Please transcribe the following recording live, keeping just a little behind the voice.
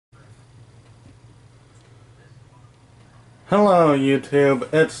Hello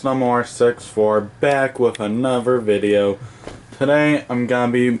YouTube, it's Namor64 back with another video. Today I'm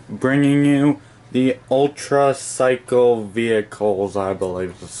gonna be bringing you the Ultra Cycle Vehicles, I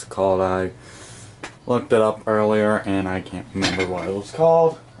believe it's called. I looked it up earlier and I can't remember what it was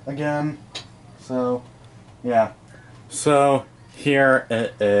called again. So, yeah. So, here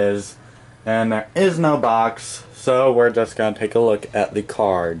it is. And there is no box, so we're just gonna take a look at the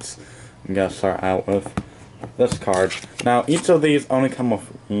cards. I'm gonna start out with this card. Now, each of these only come with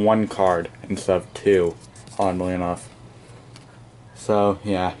one card instead of two, oddly enough. So,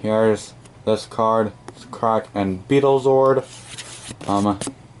 yeah, here's this card. It's Croc and Zord.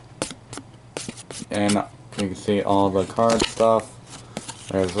 And you can see all the card stuff.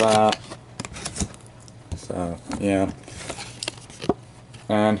 There's that. So, yeah.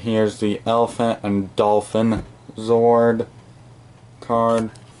 And here's the Elephant and Dolphin Zord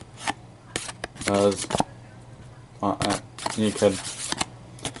card. You could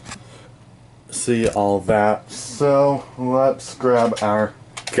see all that. So let's grab our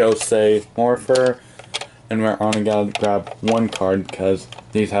Gosei Morpher, and we're only gonna grab one card because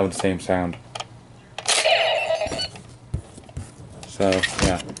these have the same sound. So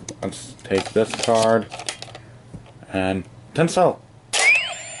yeah, let's take this card and Tinsel.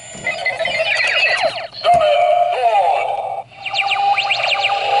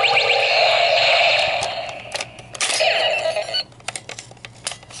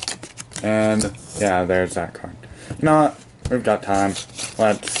 And yeah, there's that card. You know what? We've got time.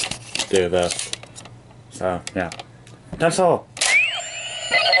 Let's do this. So yeah. Tinsel!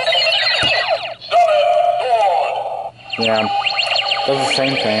 Yeah. Does the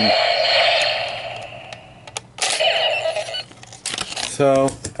same thing. So,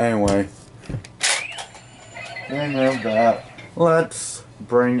 anyway. Getting rid of that. Let's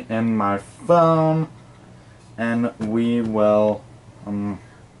bring in my phone. And we will,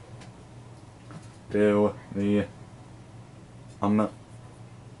 do the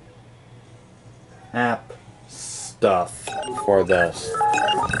app stuff for this.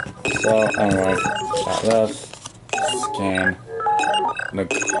 So anyway, got this, scan the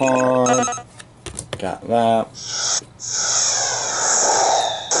card, got that.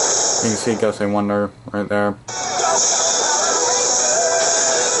 You can see Gosei Wonder right there.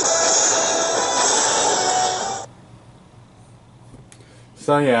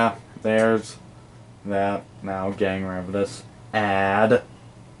 So yeah, there's that. Now getting rid of this ad.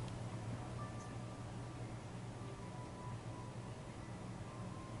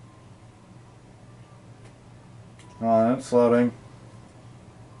 Oh, it's loading.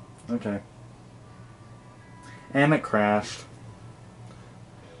 Okay. And it crashed.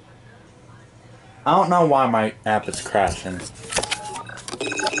 I don't know why my app is crashing.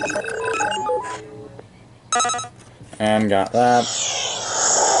 And got that.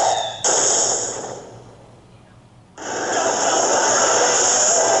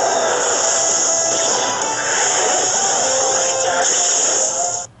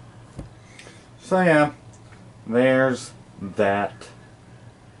 So yeah, there's that.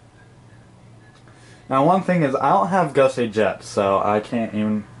 Now one thing is, I don't have Gosei Jet, so I can't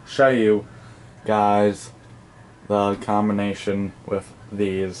even show you guys the combination with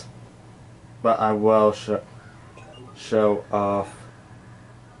these. But I will show off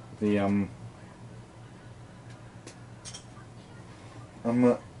the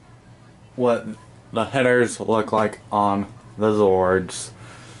what the headers look like on the Zords.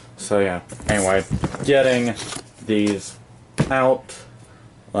 So yeah, anyway, getting these out,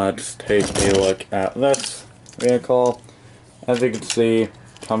 let's take a look at this vehicle. As you can see,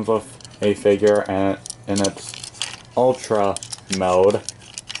 comes with a figure and in its ultra mode.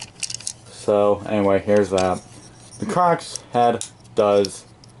 So anyway, here's that. The Croc's head does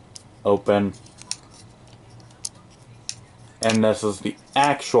open, and this is the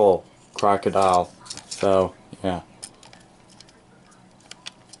actual crocodile. So yeah.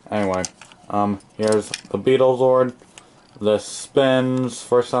 Anyway, here's the Beetle Zord. This spins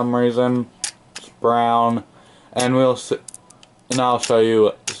for some reason. It's brown, and I'll show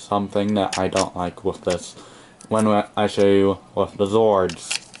you something that I don't like with this when I show you with the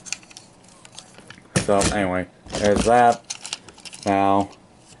Zords. So anyway, there's that. Now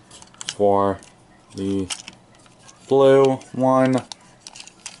for the blue one,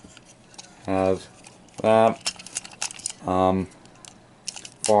 has that.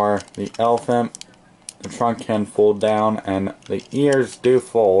 For the elephant, the trunk can fold down and the ears do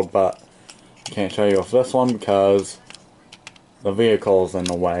fold, but I can't show you with this one because the vehicle's in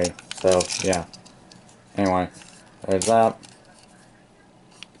the way. So yeah. Anyway, there's that.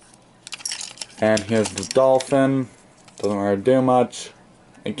 And here's the dolphin. doesn't really do much.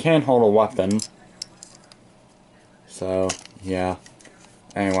 It can hold a weapon. So, yeah.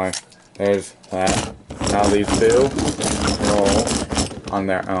 Anyway, there's that. Now these two roll on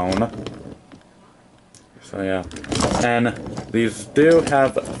their own. So, yeah. And these do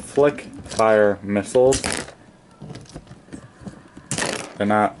have flick fire missiles. They're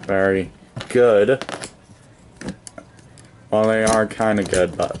not very good. Well, they are kind of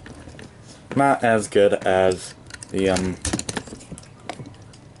good, but not as good as the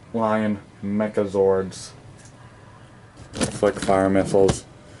Lion Megazord's flick fire missiles.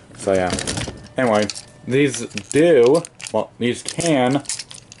 So yeah. Anyway, these can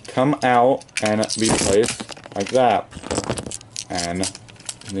come out and be placed like that. And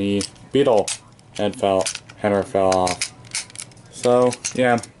the beetle header fell off. So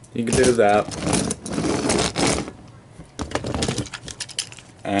yeah, you can do that.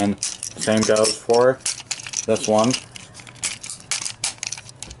 And same goes for this one.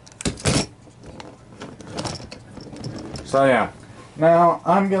 So yeah, now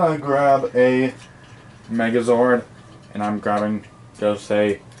I'm gonna grab a Megazord, and I'm grabbing, go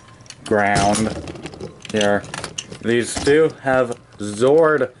say, ground here. These do have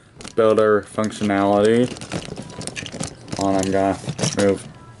Zord builder functionality. And I'm gonna move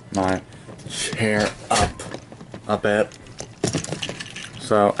my chair up a bit.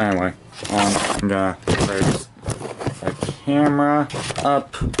 So anyway, I'm gonna raise the camera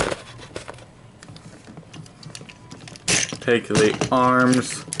up. Take the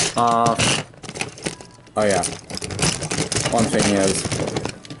arms off. Oh yeah. One thing is,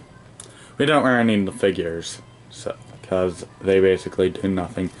 we don't really need the figures, so because they basically do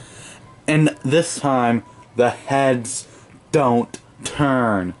nothing. And this time, the heads don't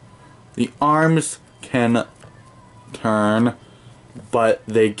turn. The arms can turn, but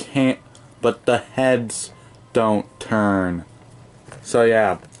they can't. But the heads don't turn. So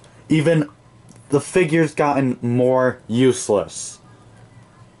yeah, even the figure's gotten more useless.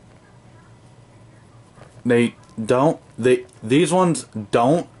 These ones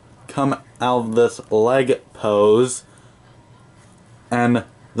don't come out of this leg pose, and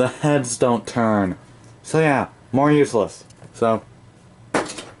the heads don't turn. So yeah, more useless. So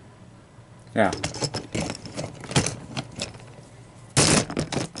yeah.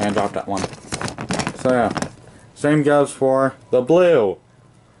 And drop that one. So yeah. Same goes for the blue.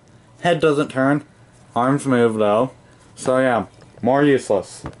 Head doesn't turn. Arms move though. So yeah, more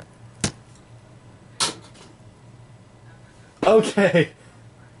useless. Okay.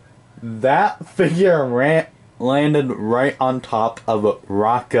 That figure landed right on top of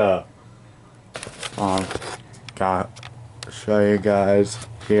Rocka. Gotta show you guys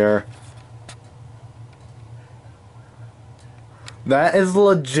here. That is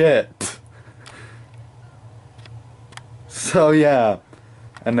legit. So yeah.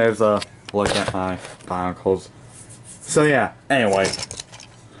 And there's a look at my barnacles. So yeah, anyway.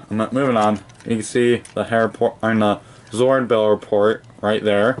 I'm moving on. You can see the the Zord bill report right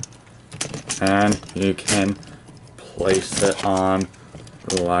there. And you can place it on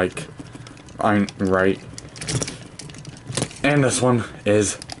like right. And this one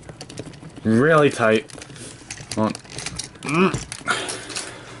is really tight. Hold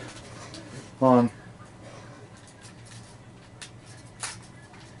on.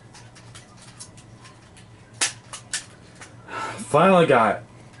 Finally got it.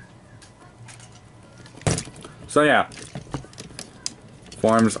 So yeah.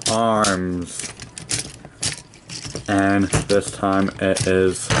 Forms arms. And this time it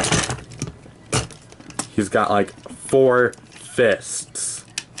is... He's got like 4 fists.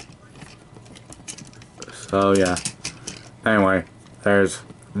 So yeah. Anyway, there's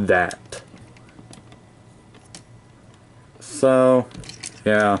that. So,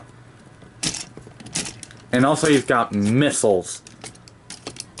 yeah. And also he's got missiles.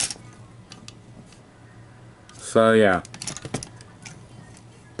 So yeah.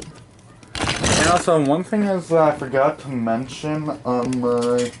 And also one thing is that I forgot to mention on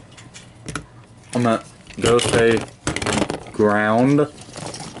my go say ground.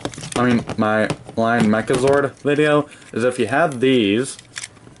 I mean my Lion Megazord video is if you have these,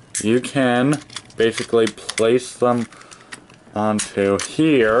 you can basically place them onto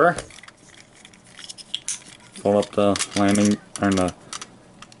here. Fold up the landing or the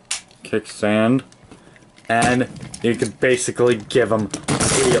kickstand, and you can basically give them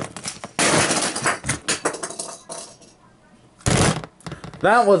here.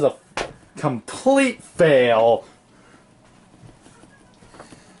 That was a complete fail.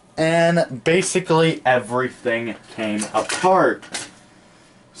 And basically everything came apart.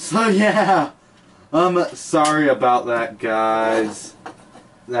 So yeah, Sorry about that, guys.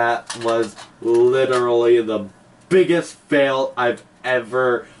 That was literally the biggest fail I've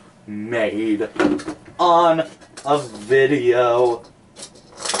ever made on a video.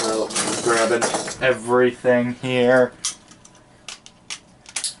 So, grabbing everything here.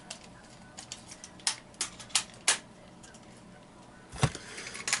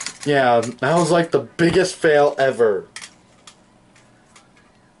 Yeah, that was like the biggest fail ever.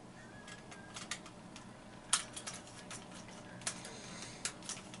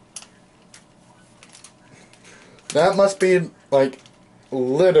 That must be like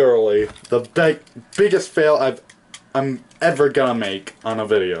literally the biggest fail I'm ever gonna make on a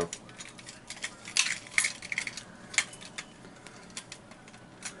video.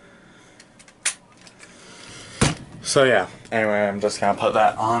 So yeah, anyway, I'm just gonna put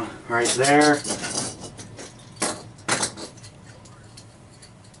that on right there.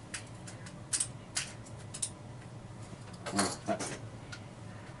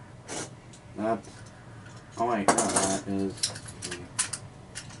 Oh wait, no, that is...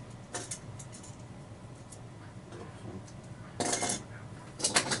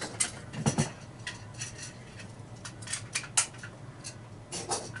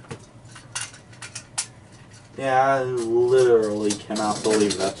 Yeah, I literally cannot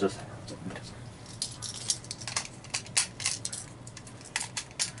believe that just happened.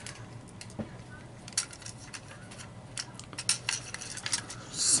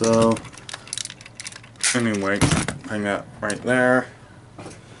 So, anyway, hang that right there.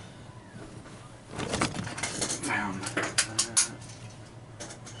 Found that.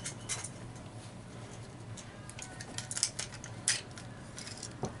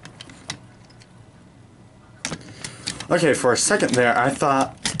 Okay, for a second there, I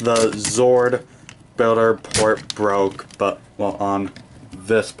thought the Zord builder port broke, but, well, on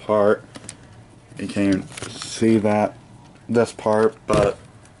this part, you can't see that, this part, but,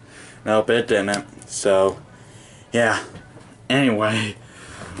 nope, it didn't. So, yeah. Anyway,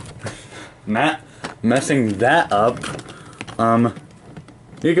 messing that up,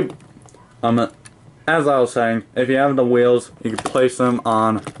 you could, as I was saying, if you have the wheels, you can place them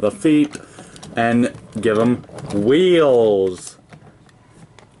on the feet and give them wheels.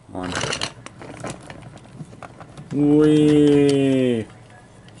 On. Whee.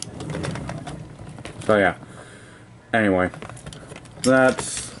 So yeah. Anyway,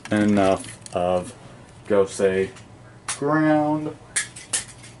 that's enough of go say ground.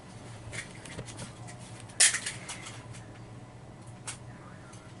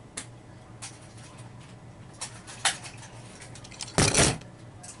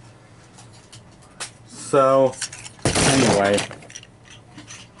 So, anyway,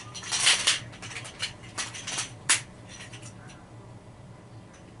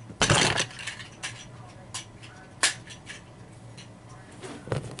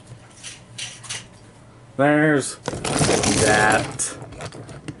 there's that.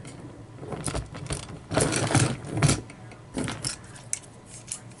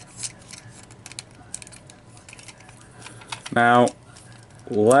 Now,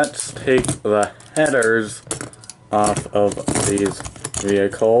 let's take the headers off of these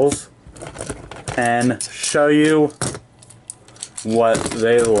vehicles and show you what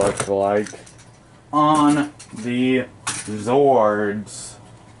they look like on the Zords.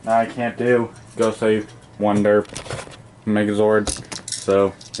 Now I can't do Go Save Wonder Megazords.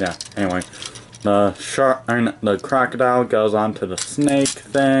 So yeah, anyway. The crocodile goes onto the snake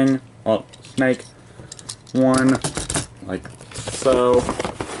thing. Well, snake one, like so.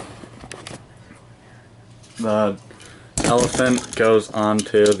 The elephant goes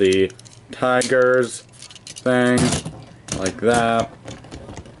onto the tiger's thing, like that.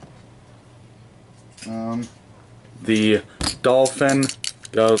 The dolphin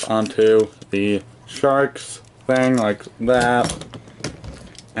goes onto the shark's thing, like that.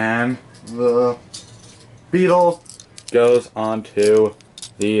 And the beetle goes onto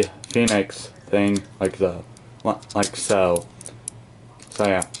the phoenix thing, like so. So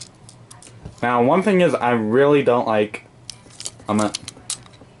yeah. Now, one thing is, I really don't like,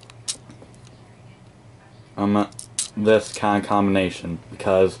 this kind of combination,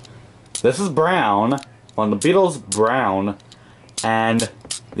 because this is brown, well, the beetle's brown, and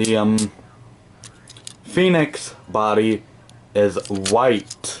the, phoenix body is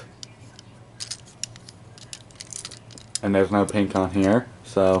white. And there's no pink on here,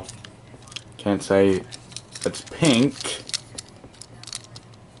 so can't say it's pink.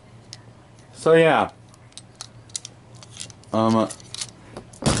 So yeah,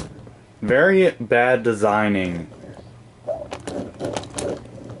 very bad designing.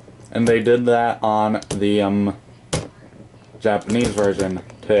 And they did that on the Japanese version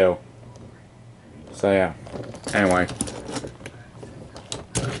too. So yeah. Anyway.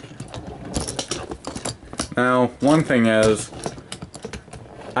 Now, one thing is,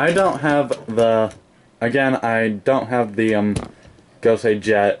 I don't have the Gosei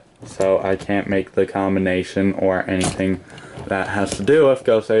Jet, so I can't make the combination or anything that has to do with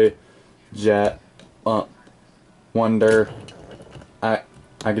Gosei Jet Wonder. I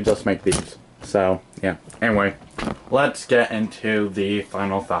could just make these. So, yeah. Anyway, let's get into the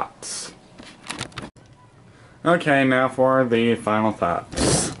final thoughts. Okay, now for the final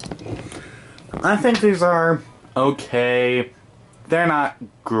thoughts. I think these are okay. They're not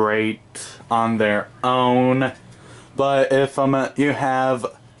great on their own, but if you have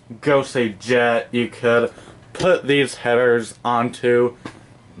Gosei Jet, you could put these headers onto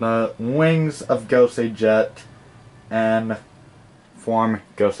the wings of Gosei Jet and form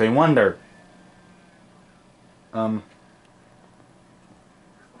Gosei Wonder. And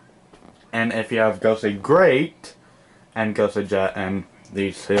if you have Gosei Great and Gosei Jet and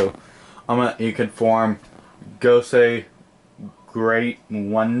these two, you could form Gosei Great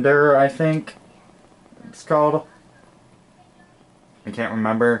Wonder, I think it's called. I can't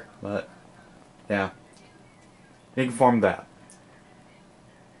remember, but yeah. You can form that.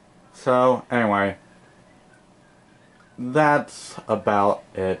 So, anyway. That's about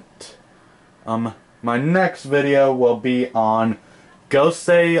it. My next video will be on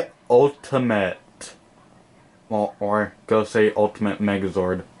Gosei Ultimate. Well, or Gosei Ultimate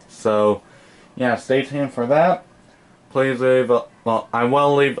Megazord. So, yeah, stay tuned for that. Please leave, I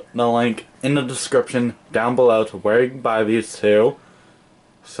will leave the link in the description down below to where you can buy these two.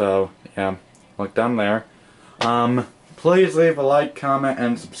 So, yeah, look down there. Please leave a like, comment,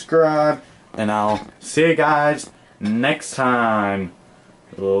 and subscribe. And I'll see you guys next time.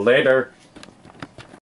 Later.